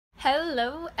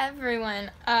Hello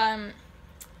everyone.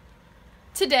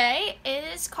 Today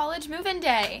is college move-in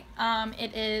day.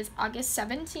 It is August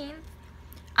 17th.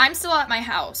 I'm still at my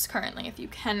house currently, if you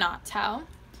cannot tell.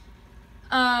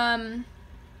 Yeah,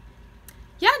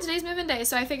 today's move-in day,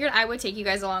 so I figured I would take you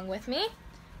guys along with me,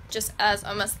 just as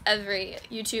almost every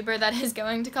YouTuber that is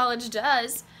going to college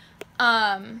does.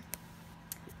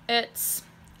 It's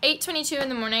 8:22 in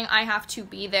the morning. I have to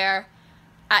be there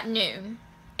at noon.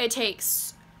 It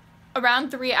takes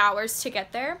around 3 hours to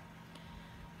get there.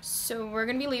 So we're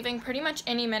gonna be leaving pretty much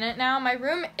any minute now. My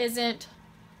room isn't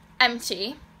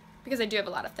empty because I do have a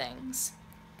lot of things.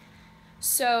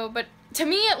 So, but to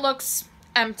me it looks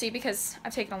empty because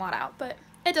I've taken a lot out, but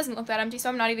it doesn't look that empty, so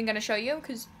I'm not even gonna show you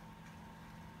because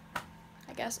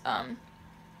I guess, but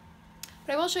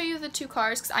I will show you the two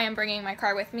cars because I am bringing my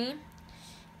car with me.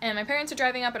 And my parents are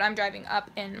driving up, but I'm driving up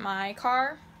in my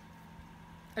car.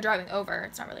 Or driving over,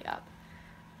 it's not really up.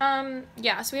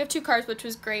 Yeah, so we have two cars, which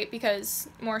was great because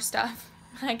more stuff,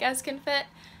 I guess, can fit.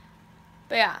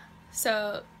 But yeah,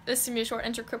 so this is going to be a short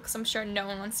intro clip because I'm sure no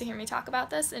one wants to hear me talk about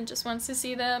this and just wants to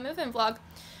see the move-in vlog.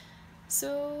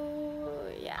 So,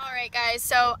 yeah. Alright guys,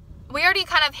 so we already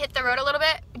kind of hit the road a little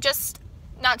bit, just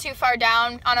not too far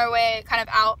down on our way kind of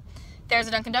out. There's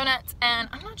a Dunkin' Donuts, and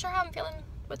I'm not sure how I'm feeling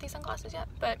with these sunglasses yet,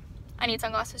 but I need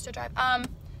sunglasses to drive.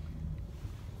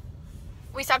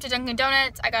 We stopped at Dunkin'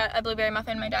 Donuts. I got a blueberry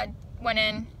muffin. My dad went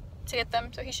in to get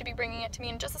them, so he should be bringing it to me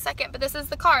in just a second. But this is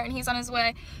the car, and he's on his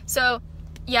way. So,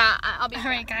 yeah, I'll be back.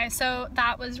 Alright, guys, so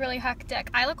that was really hectic.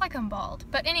 I look like I'm bald.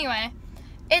 But anyway,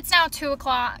 it's now 2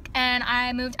 o'clock, and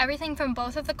I moved everything from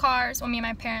both of the cars. Well, me and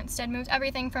my parents did. Moved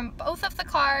everything from both of the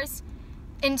cars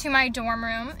into my dorm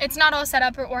room. It's not all set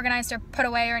up or organized or put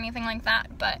away or anything like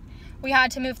that, but we had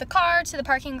to move the car to the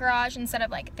parking garage instead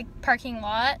of, like, the parking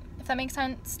lot, if that makes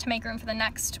sense, to make room for the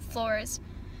next floor's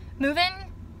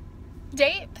move-in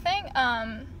date thing.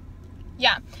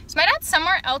 Yeah. So my dad's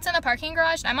somewhere else in the parking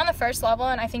garage, and I'm on the first level,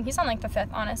 and I think he's on, like, the 5th,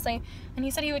 honestly. And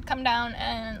he said he would come down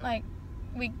and, like,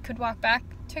 we could walk back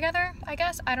together, I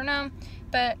guess. I don't know.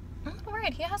 But I'm a little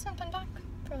worried. He hasn't been back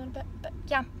for a little bit, but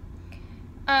yeah.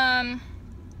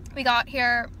 We got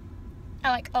here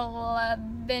at like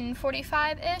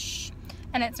 11:45-ish,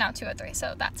 and it's now 2:03,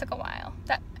 so that took a while.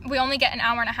 We only get an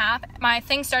hour and a half. My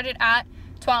thing started at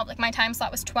 12, like my time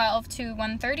slot was 12 to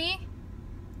 1:30,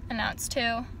 and now it's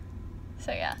 2,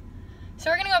 so yeah. So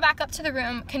we're gonna go back up to the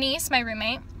room. Kenise, my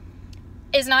roommate,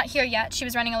 is not here yet. She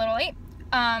was running a little late,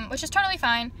 which is totally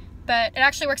fine, but it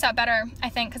actually works out better, I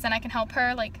think, because then I can help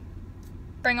her, like,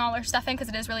 bring all her stuff in, because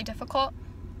it is really difficult.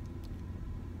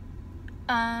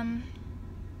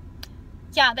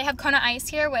 Yeah, they have Kona ice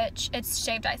here, which it's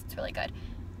shaved ice. It's really good.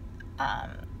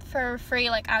 For free,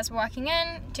 like, as we're walking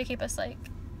in, to keep us, like,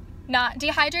 not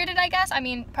dehydrated, I guess. I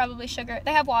mean, probably sugar.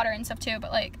 They have water and stuff, too,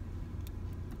 but, like,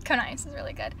 Kona ice is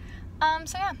really good.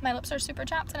 So, yeah, my lips are super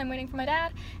chapped, and I'm waiting for my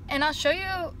dad. And I'll show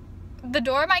you the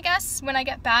dorm, I guess, when I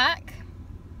get back.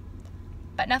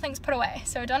 But nothing's put away,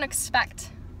 so don't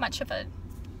expect much of a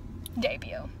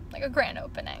debut, like a grand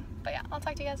opening. But, yeah, I'll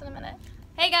talk to you guys in a minute.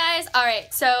 Hey guys,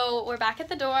 alright, so we're back at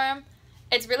the dorm.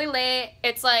 It's really late.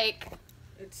 It's like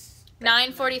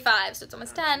 9:45, so it's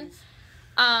almost 10.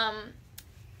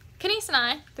 Kenise and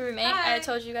I, the roommate, Hi. I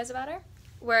told you guys about her.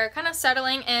 We're kind of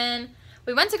settling in.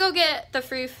 We went to go get the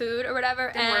free food or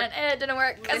whatever, it didn't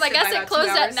work. Because I guess it closed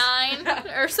at 9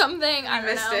 or something. I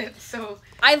don't know. It, so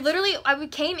I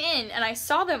came in and I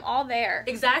saw them all there.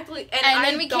 Exactly. And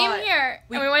then we came here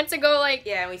and we went to go, like...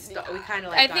 Yeah, we kind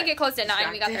of, like, I think it closed at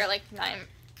 9. We got there, like,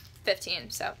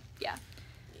 9:15, so, yeah.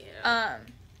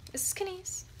 This is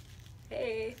Kenise.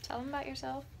 Hey. Tell them about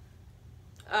yourself.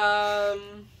 I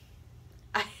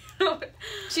don't...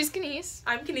 She's Kenise.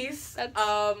 I'm Kenise. That's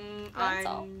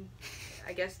all.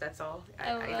 I guess that's all. I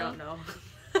don't know.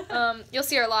 You'll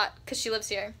see her a lot because she lives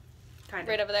here. Kind of.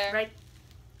 Right over there. Right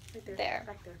there. There.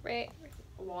 Back there. Right.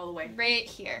 All the way. Right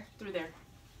here. Through there.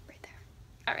 Right there.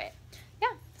 All right.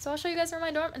 Yeah. So I'll show you guys around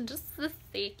my dorm in just a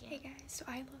second. Hey guys. So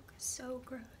I look so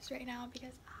gross right now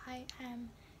because I am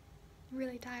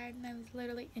really tired and I was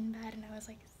literally in bed and I was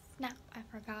like, snap! I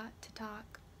forgot to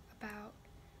talk about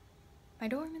my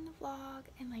dorm in the vlog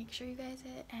and, like, show you guys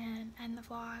it and end the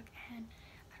vlog, and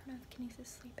I don't know if Kenise is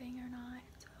sleeping or not,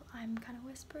 so I'm kind of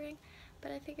whispering,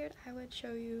 but I figured I would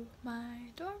show you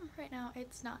my dorm right now.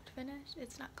 It's not finished,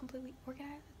 it's not completely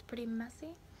organized, it's pretty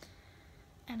messy,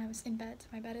 and I was in bed, so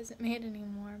my bed isn't made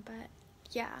anymore, but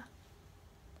yeah.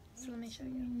 So let me show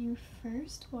you. When you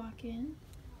first walk in,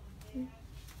 you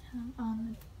have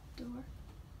on the door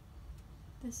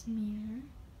this mirror,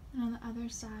 and on the other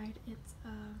side it's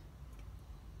a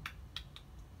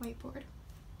whiteboard.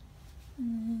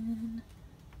 And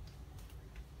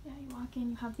walk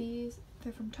in, you have these.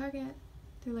 They're from Target.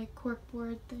 They're like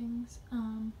corkboard things.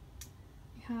 You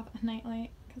have a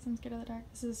nightlight because I'm scared of the dark.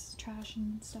 This is trash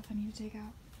and stuff I need to take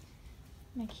out.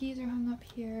 My keys are hung up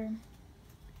here.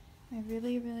 My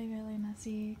really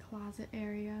messy closet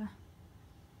area.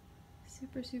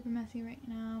 Super messy right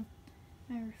now.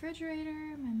 My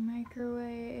refrigerator, my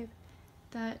microwave.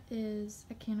 That is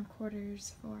a can of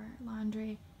quarters for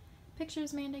laundry.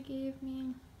 Pictures Amanda gave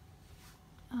me.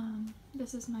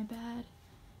 This is my bed.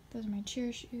 Those are my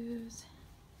cheer shoes.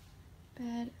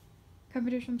 Bed.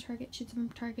 Comforters from Target, sheets from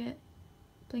Target.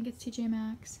 Blankets TJ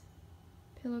Maxx.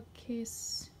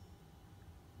 Pillowcase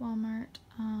Walmart.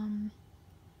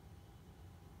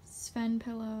 Sven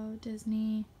pillow,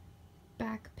 Disney.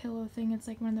 Back pillow thing, it's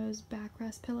like one of those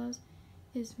backrest pillows,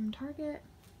 is from Target.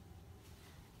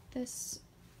 This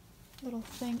little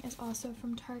thing is also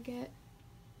from Target.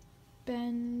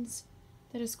 Ben's,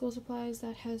 that is school supplies,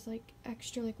 that has like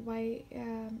extra like white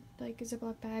like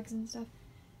Ziploc bags and stuff.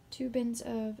 2 bins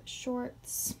of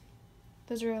shorts.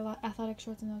 Those are athletic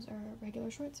shorts and those are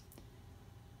regular shorts.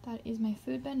 That is my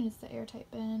food bin. It's the airtight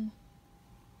bin.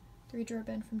 3-drawer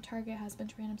bin from Target, has a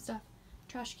bunch of random stuff.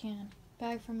 Trash can.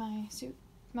 Bag for my suit,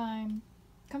 my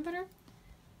comforter,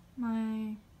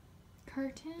 my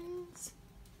curtains.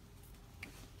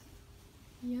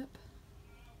 Yep.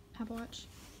 Apple Watch.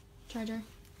 Charger.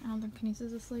 I don't think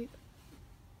Kanisa's asleep.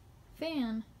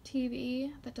 Fan.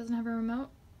 TV that doesn't have a remote.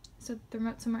 So the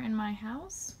remote's somewhere in my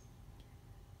house.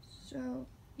 So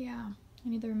yeah, I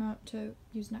need the remote to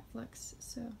use Netflix.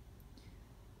 So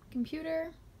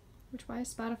computer, which why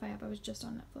is Spotify up? I was just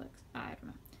on Netflix. I don't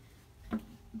know.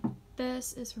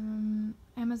 This is from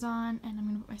Amazon, and I'm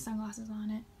gonna put my sunglasses on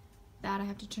it. That I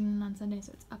have to turn on Sunday,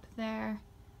 so it's up there.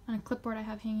 On a clipboard I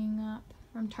have hanging up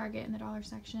from Target in the dollar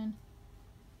section.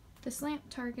 This lamp,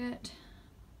 Target.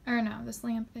 Or no, this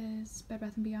lamp is Bed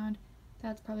Bath & Beyond.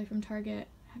 That's probably from Target.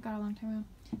 I got a long time ago.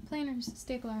 Planners,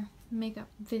 stapler, makeup.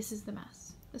 This is the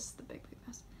mess. This is the big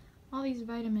mess. All these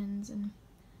vitamins and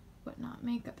whatnot.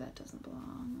 Makeup that doesn't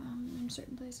belong in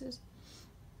certain places.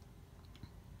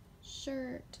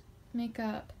 Shirt,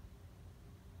 makeup,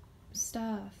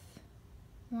 stuff,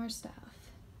 more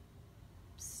stuff,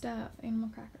 animal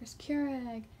crackers,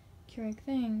 Keurig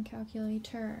thing,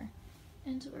 calculator,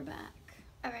 and we're back.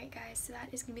 Alright guys, so that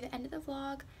is going to be the end of the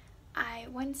vlog.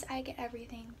 Once I get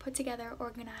everything put together,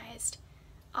 organized,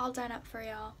 all done up for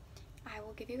y'all, I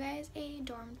will give you guys a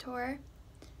dorm tour.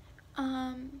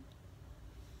 Yeah,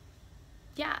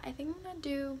 I think I'm gonna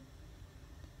do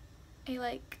a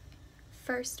like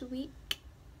first week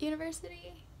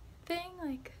university thing,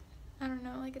 like I don't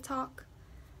know, like a talk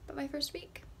about my first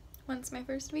week once my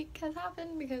first week has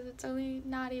happened, because it's only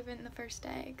not even the first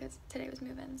day because today was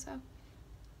move-in. So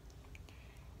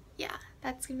yeah,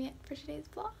 that's gonna be it for today's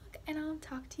vlog, and I'll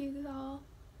talk to you all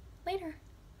later.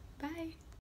 Bye.